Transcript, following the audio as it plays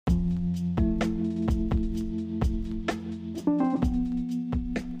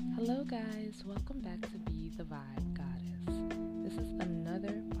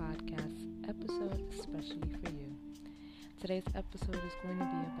Today's episode is going to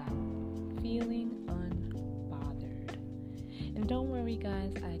be about feeling unbothered. And don't worry,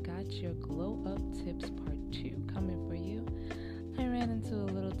 guys, I got your Glow Up Tips Part 2 coming for you. I ran into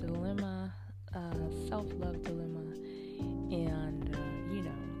a little dilemma, self-love dilemma, and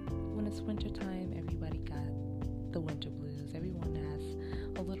when it's wintertime, everybody got the winter blues. Everyone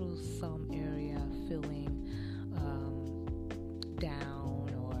has a little some area feeling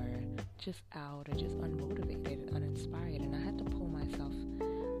down or just out or just unmotivated and uninspired, and I had to pull myself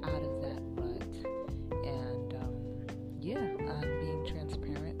out of that rut. And I'm being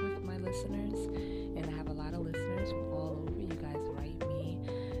transparent with my listeners, and I have a lot of listeners from all over. You guys write me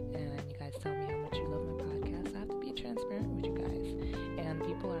and you guys tell me how much you love my podcast. I have to be transparent with you guys, and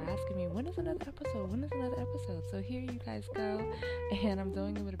people are asking me, when is another episode? So here you guys go, and I'm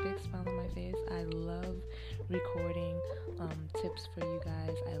doing it with a big smile on my face. I love recording tips for you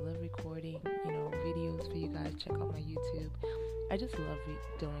guys. I love recording videos for you guys. Check out my YouTube. I just love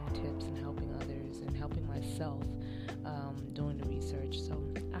doing tips and helping others and helping myself doing the research. So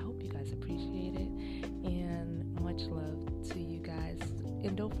I hope you guys appreciate it, and much love to you guys.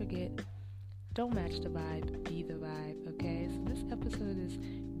 And don't forget, don't match the vibe, be the vibe. Okay, so this episode is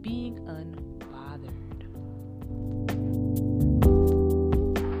being unbothered.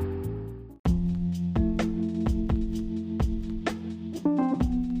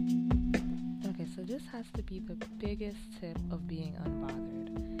 This has to be the biggest tip of being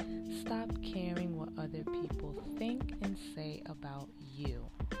unbothered. Stop caring what other people think and say about you.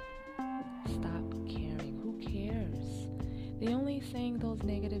 Stop caring. Who cares? They're only saying those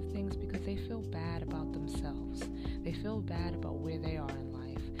negative things because they feel bad about themselves. They feel bad about where they are in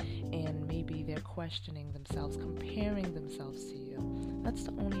life, and maybe they're questioning themselves, comparing themselves to you. That's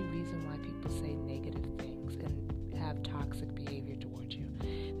the only reason why people say negative things and have toxic behavior towards you.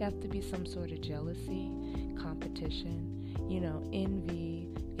 There have to be some sort of jealousy, competition, envy.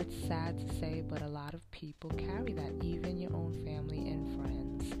 It's sad to say, but a lot of people carry that, even your own family and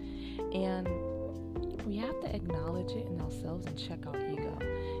friends. And we have to acknowledge it in ourselves and check our ego.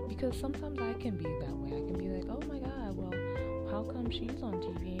 Because sometimes I can be that way. I can be like, oh my God, well, how come she's on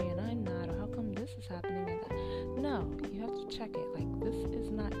TV and I'm not? Or how come this is happening and that? No, you have to check it. Like, this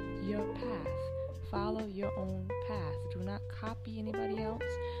is not your path. Follow your own path. Do not copy anybody else.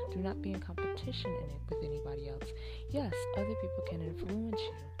 Do not be in competition with anybody else. Yes, other people can influence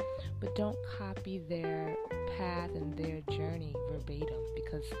you, but don't copy their path and their journey verbatim,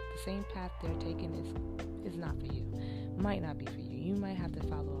 because the same path they're taking is not for you. Might not be for you. You might have to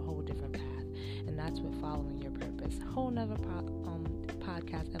follow a whole different path, and that's what following your purpose. Whole nother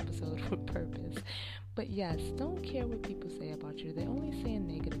podcast episode for purpose. But yes, don't care what people say about you. They're only saying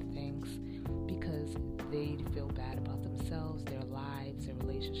negative things because they feel bad about themselves, their lives, their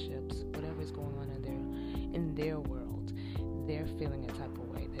relationships, whatever is going on in their world. They're feeling a type of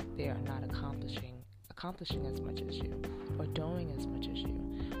way that they are not accomplishing as much as you, or doing as much as you,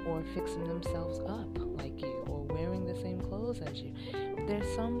 or fixing themselves up like you, or wearing the same clothes as you.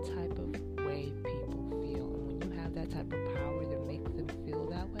 There's some type of way people feel, and when you have that type of power that makes them feel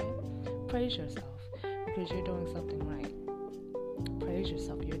that way, praise yourself, because you're doing something right. Praise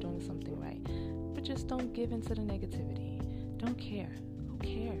yourself, you're doing something right. But just don't give into the negativity. Don't care. Who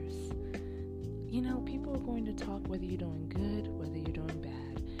cares? People are going to talk whether you're doing good, whether you're doing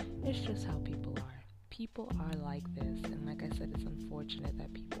bad. It's just how people are. People are like this, and like I said, it's unfortunate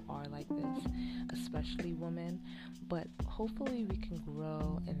that people are like this, especially women, but hopefully we can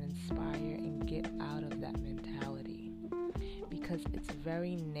grow and inspire and get out of that mentality, because it's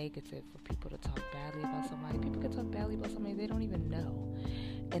very negative for people to talk badly about somebody. People can talk badly about somebody they don't even know,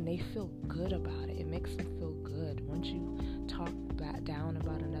 and they feel good about it. It makes them feel good. Once you talk down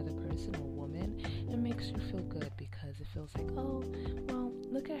about another person or woman, it makes you feel good, because it feels like, oh, well,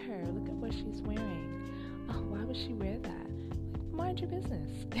 look at her. Look at what she's wearing. Oh, why would she wear that? Like, mind your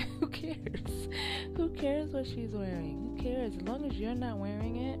business. Who cares? Who cares what she's wearing? Who cares? As long as you're not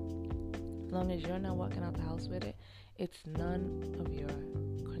wearing it, as long as you're not walking out the house with it, it's none of your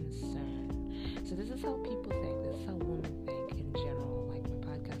concern. So this is how people think. This is how women think in general. Like, my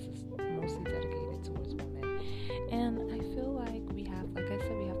podcast is mostly dedicated towards women. And I feel like we have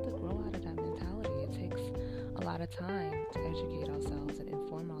to grow out of that mentality. It takes a lot of time to educate ourselves and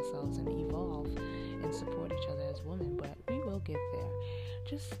inform ourselves and evolve and support each other as women, but we will get there.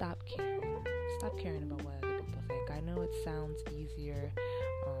 Just stop caring. Stop caring about what other people think. I know it sounds easier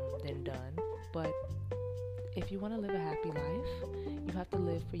than done, but if you want to live a happy life, you have to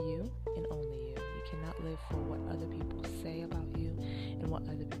live for you and only you. You cannot live for what other people say about you and what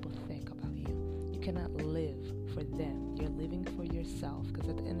other people think about you. You cannot live for them. You're living for yourself, because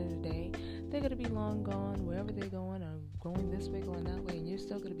at the end of the day, they're going to be long gone, wherever they're going, or going this way, going that way, and you're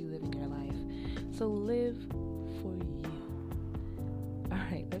still going to be living your life. So live for you. All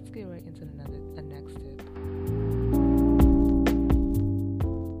right, let's get right into the next tip.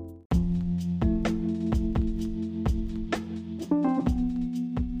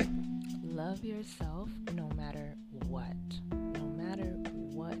 Love yourself no matter what. No matter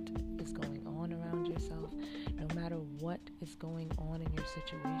what is going on around yourself, no matter what is going on in your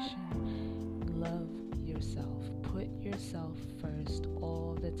situation, love yourself. Put yourself first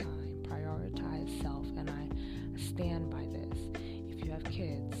all the time. Prioritize self, and I stand by this. If you have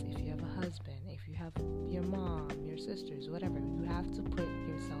kids, if you have a husband, if you have your mom, your sisters, whatever, you have to put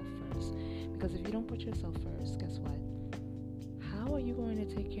yourself first. Because if you don't put yourself first, guess what? How are you going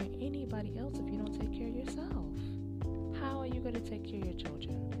to take care of anybody else if you don't take care of yourself? How are you going to take care of your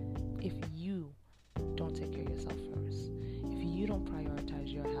children if you don't take care of yourself first? If you don't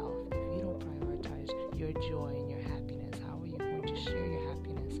prioritize your health, if you don't prioritize your joy and your happiness, how are you going to share your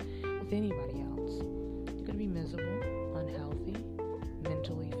happiness with anybody else? You're going to be miserable, unhealthy,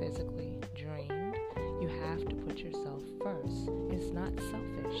 mentally, physically drained. You have to put yourself first. It's not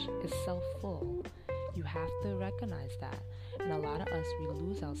selfish, it's self-full. You have to recognize that. And a lot of us, we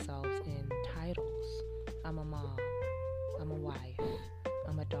lose ourselves in titles. I'm a mom, I'm a wife,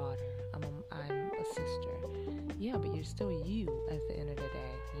 I'm a daughter, I'm a sister. Yeah, but you're still you at the end of the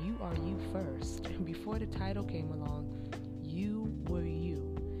day. You are you first. Before the title came along, you were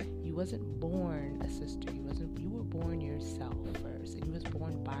you. You wasn't born a sister. You were born yourself first. And you was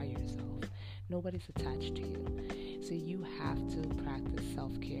born by yourself. Nobody's attached to you. So you have to practice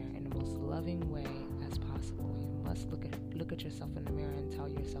self-care in the most loving way as possible. You must look at yourself in the mirror and tell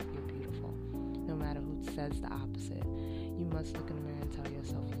yourself you're beautiful. No matter who says the opposite. You must look in the mirror and tell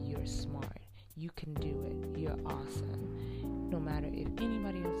yourself you're smart. You can do it. You're awesome. No matter if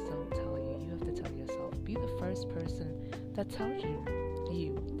anybody else don't tell you, you have to tell yourself. Be the first person that tells you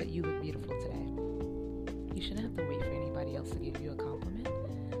that you look beautiful today. You shouldn't have to wait for anybody else to give you a compliment.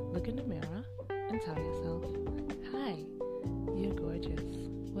 Look in the mirror and tell yourself, hi, you're gorgeous.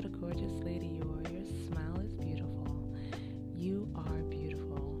 What a gorgeous lady you are. Your smile is beautiful. You are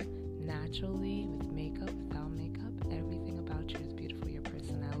beautiful. Naturally, with makeup, without makeup, everything about you is beautiful. Your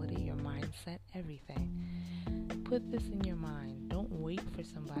personality, your mindset, everything. Put this in your mind. Don't wait for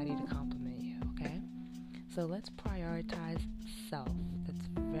somebody to compliment you, okay? So let's prioritize self. That's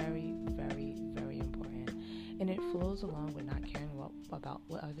very, very, very important. And it flows along with not caring about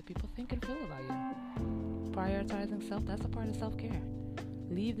what other people think and feel about you. Prioritizing self, that's a part of self-care.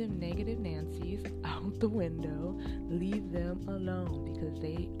 Leave them negative Nancy's out the window. Leave them alone because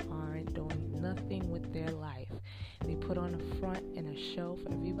they aren't doing nothing with their life. They put on a front and a show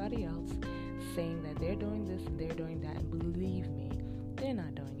for everybody else, saying that they're doing this and they're doing that. And believe me, they're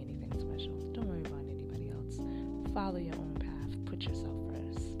not doing anything special. Don't worry about anybody else. Follow your own path. Put yourself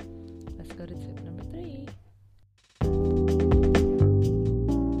first. Let's go to tip number 3.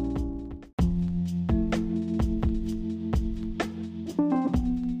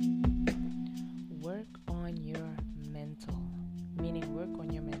 Work on your mental, meaning work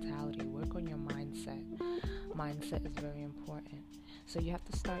on your mentality, work on your mindset. Mindset is very important. So you have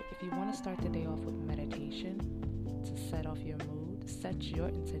to start, if you want to start the day off with meditation to set off your mood, set your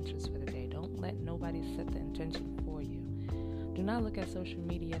intentions for the day. Don't let nobody set the intention for you. Do not look at social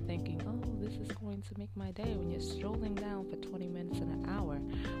media thinking, oh, this is going to make my day. When you're strolling down for 20 minutes and an hour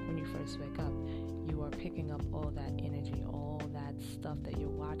when you first wake up, you are picking up all that energy, all that stuff that you're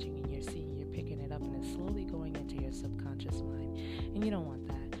watching and you're seeing, you're picking it up and it's slowly going into your subconscious mind. And you don't want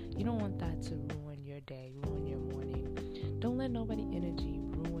that. You don't want that to ruin your day, ruin your morning. Don't let nobody energy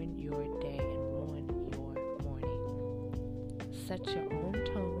ruin your day and ruin your morning. Set your own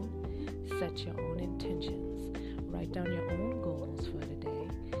tone, set your own intentions. Write down your own goals for the day.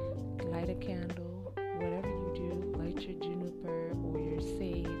 Light a candle, whatever you do, light your juniper or your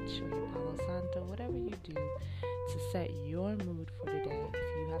sage or your Palo Santo, whatever you do to set your mood for the day.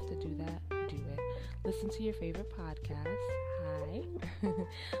 If you have to do that, do it. Listen to your favorite podcast. Hi.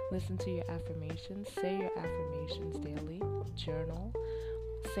 Listen to your affirmations. Say your affirmations daily. Journal.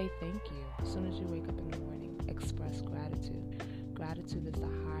 Say thank you. As soon as you wake up in the morning, express gratitude. Gratitude is the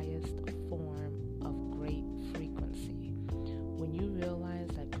highest form of great frequency. When you realize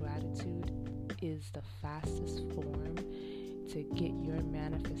that gratitude is the fastest form to get your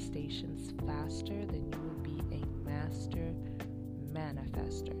manifestations faster, then you will be a master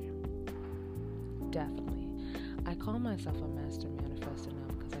manifester. Definitely. I call myself a master manifester now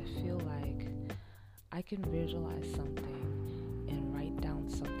because I feel like I can visualize something and write down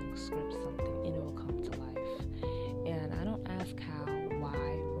something, script something, and it will come to life. And I don't ask how,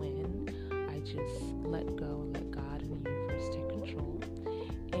 why, when. I just let go and let God and the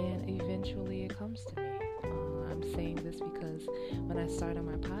comes to me. I'm saying this because when I started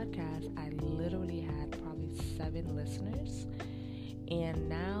my podcast, I literally had probably 7 listeners, and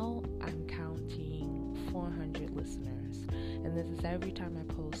now I'm counting 400 listeners. And this is every time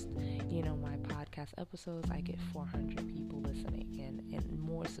I post, my podcast episodes, I get 400 people listening and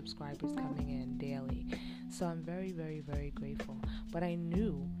more subscribers coming in daily. So I'm very, very, very grateful. But I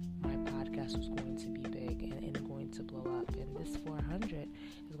knew my podcast was going to be big and going to blow up. And this 400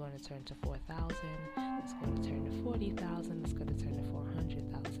 is going to turn to 4,000. It's going to turn to 40,000. It's going to turn to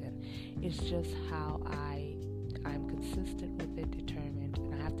 400,000. It's just how I'm consistent with it, determined,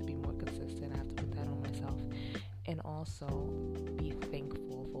 and I have to be more consistent. I have to put that on myself. And also be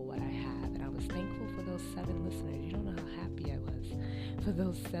thankful for what I have. And I was thankful for those 7 listeners. You don't know how happy I was for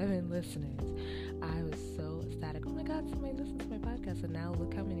those 7 listeners. I was so ecstatic. Oh my God, somebody listens to my podcast. And now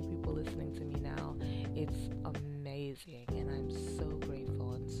look how many people listening to me now. It's amazing. And I'm so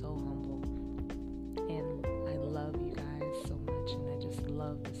grateful and so humble. And I love you guys so much. And I just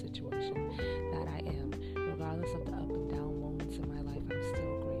love the situation that I am. Regardless of the up and down moments in my life, I'm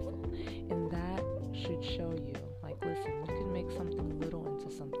still grateful. And that should show you, listen, you can make something little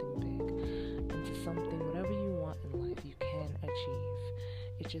into something big, into something, whatever you want in life, you can achieve.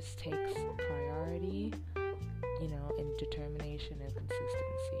 It just takes priority, and determination and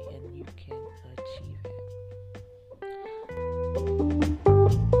consistency, and you can achieve it.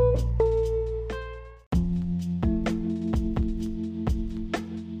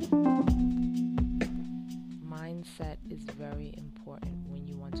 Mindset is very important when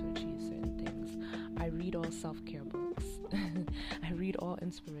you want to achieve certain things. I read all self-care books. I read all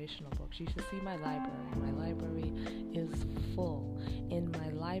inspirational books. You should see my library. My library is full. And my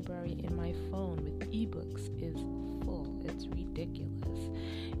library in my phone with ebooks is full. It's ridiculous.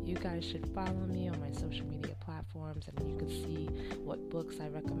 You guys should follow me on my social media platforms, and you can see what books I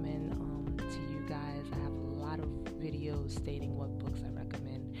recommend to you guys. I have a lot of videos stating what books I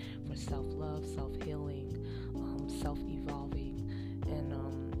recommend for self-love, self-healing, self-evolving, and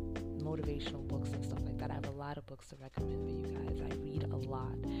motivational books and stuff like that. I have a lot of books to recommend for you guys. I read a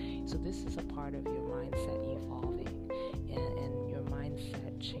lot. So this is a part of your mindset evolving and your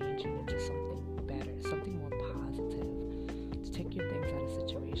mindset changing into something better, something more positive, to take your things out of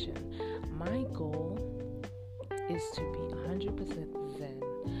situation. My goal is to be 100% zen.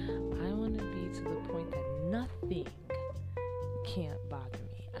 I want to be to the point that nothing can't bother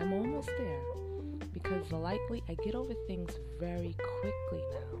me. I'm almost there. Because likely I get over things very quickly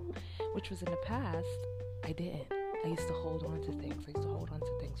now, which was in the past, I didn't. I used to hold on to things. I used to hold on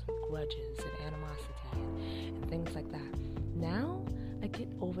to things with grudges and animosity and things like that. Now, I get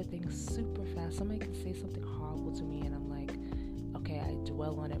over things super fast. Somebody can say something horrible to me and I'm like, okay, I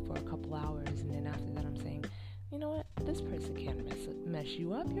dwell on it for a couple hours, and then after that I'm saying, you know what, this person can't mess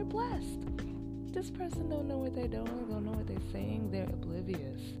you up. You're blessed. This person don't know what they're doing, don't know what they're saying. They're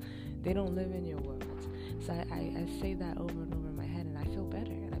oblivious. They don't live in your world. So I say that over and over in my head, and I feel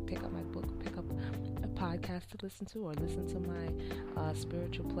better. And I pick up my book, pick up a podcast to listen to, or listen to my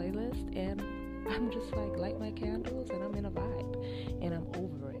spiritual playlist, and I'm just light my candles, and I'm in a vibe, and I'm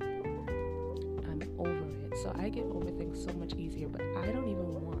over it. So I get over things so much easier, but I don't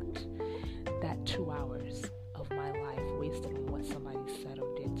even want that 2 hours of my life wasted on what somebody said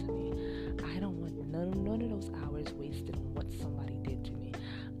or did to me. I don't want none of those hours wasted on what somebody did to me.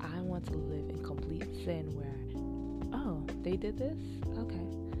 I want to live in complete zen where, oh, they did this? Okay.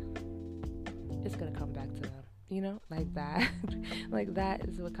 It's going to come back to them. Like that. Like that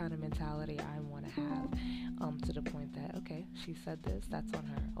is what kind of mentality I want to have. To the point that, okay, she said this, that's on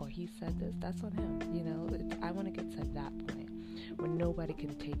her. Or he said this, that's on him. I want to get to that point where nobody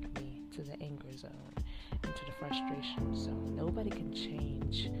can take me to the anger zone and to the frustration zone. Nobody can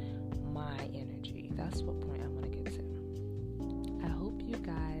change my energy. That's what point I want to get to. I hope you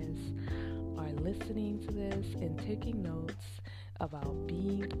guys are listening to this and taking notes about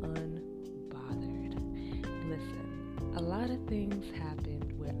being unbothered. Listen, a lot of things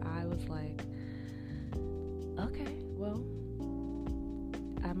happened where I was like, okay, well,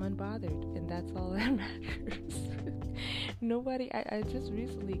 I'm unbothered, and that's all that matters. Nobody, I just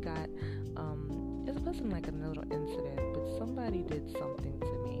recently got, it wasn't like a little incident, but somebody did something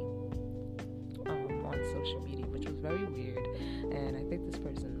to me on social media, which was very weird, and I think this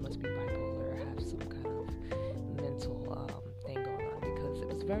person must be bipolar or have some kind of mental thing going on, because it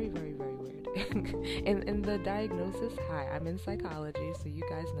was very, very, very weird. and the diagnosis, hi, I'm in psychology, so you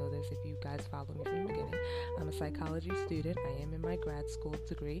guys know this if you guys follow me from the beginning. I'm a psychology student. I am in my grad school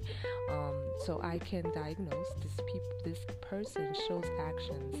degree, so I can diagnose this person shows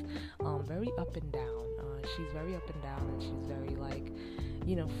actions very up and down. She's very up and down, and she's very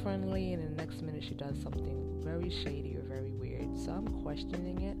friendly, and the next minute she does something very shady or very weird. So I'm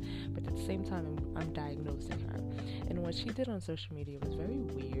questioning it, but at the same time, I'm diagnosing her. And what she did on social media was very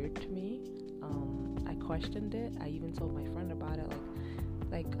weird to me. I questioned it. I even told my friend about it,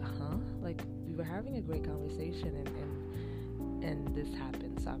 like we were having a great conversation, and this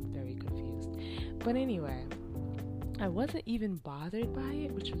happened, so I'm very confused. But anyway, I wasn't even bothered by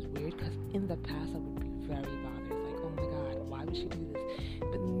it, which was weird, because in the past I would be very bothered, like, oh my god, why would she do this?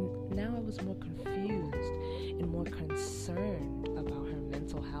 But now I was more confused and more concerned about her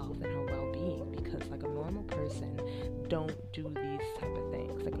mental health and her well-being, because like a normal person don't do these type of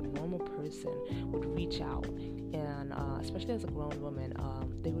things. Like a normal person would reach out, and especially as a grown woman,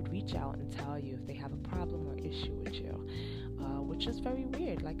 they would reach out and tell you if they have a problem or issue with you, which is very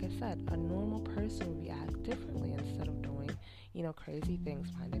weird. Like I said, a normal person would react differently instead of doing, crazy things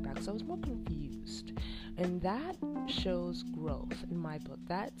behind their back. So I was more confused, and that shows growth in my book.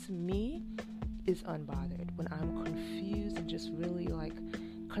 That to me is unbothered, when I'm confused and just really like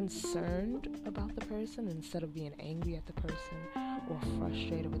concerned about the person instead of being angry at the person or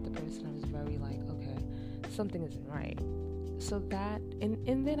frustrated with the person. I was very like, okay, something isn't right. So that,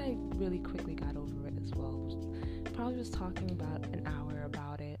 and then I really quickly got over it as well. Probably was talking about an hour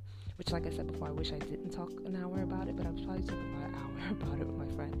about it, which, like I said before, I wish I didn't talk an hour about it, but I was probably talking about an hour about it with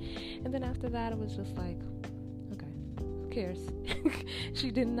my friend. And then after that, it was just like, okay, who cares?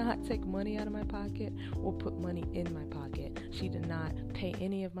 She did not take money out of my pocket or put money in my pocket. She did not pay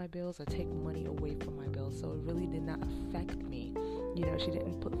any of my bills or take money away from my bills, so it really did not affect me. She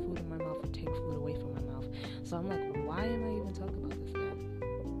didn't put food in my mouth or take food away from my mouth. So I'm like, why am I even talking about this then?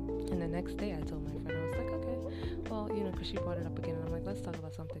 And the next day I told my friend, I was like, okay, well, because she brought it up again, and I'm like, let's talk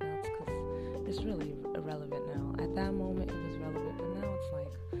about something else, because it's really irrelevant now. At that moment it was relevant, but now it's like,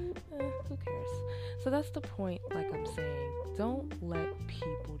 who cares? So that's the point. Like I'm saying, don't let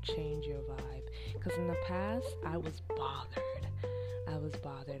people change your vibe, because in the past I was bothered. I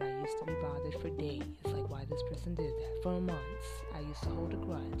used to be bothered for days, like why this person did that. For months I used to hold a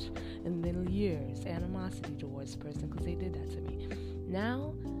grudge, and then years animosity towards the person because they did that to me.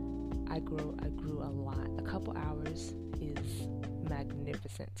 Now I grew a lot. A couple hours is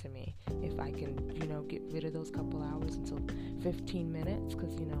magnificent to me. If I can, get rid of those couple hours until 15 minutes,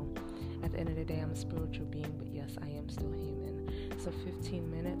 because, at the end of the day, I'm a spiritual being, but yes, I am still human. So 15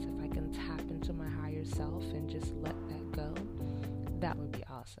 minutes, if I can tap into my higher self and just let that go, that would be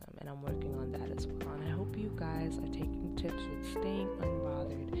awesome. And I'm working on that as well. And I hope you guys are taking tips with staying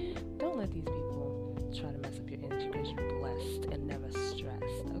unbothered. Don't let these people try to mess up your energy, because you're blessed and never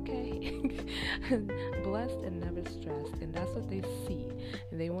stressed, okay? Blessed and never stressed, and that's what they see,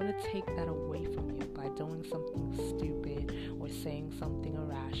 and they want to take that away from you by doing something stupid or saying something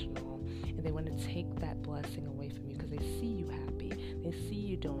irrational, and they want to take that blessing away from you because they see you happy, they see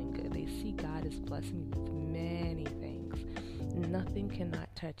you doing good, they see God is blessing you with many things. Nothing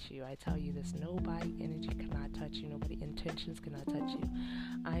cannot touch you. I tell you this, nobody energy cannot touch you, nobody intentions cannot touch you.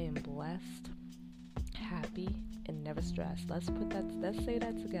 I am blessed, happy, and never stressed. Let's say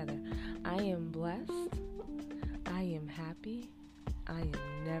that together. I am blessed, I am happy, I am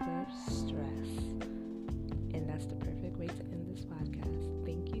never stressed. And that's the perfect way to end this podcast.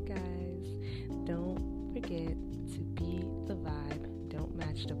 Thank you guys. Don't forget to be the vibe. Don't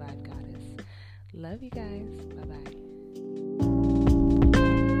match the vibe, goddess. Love you guys. Bye-bye.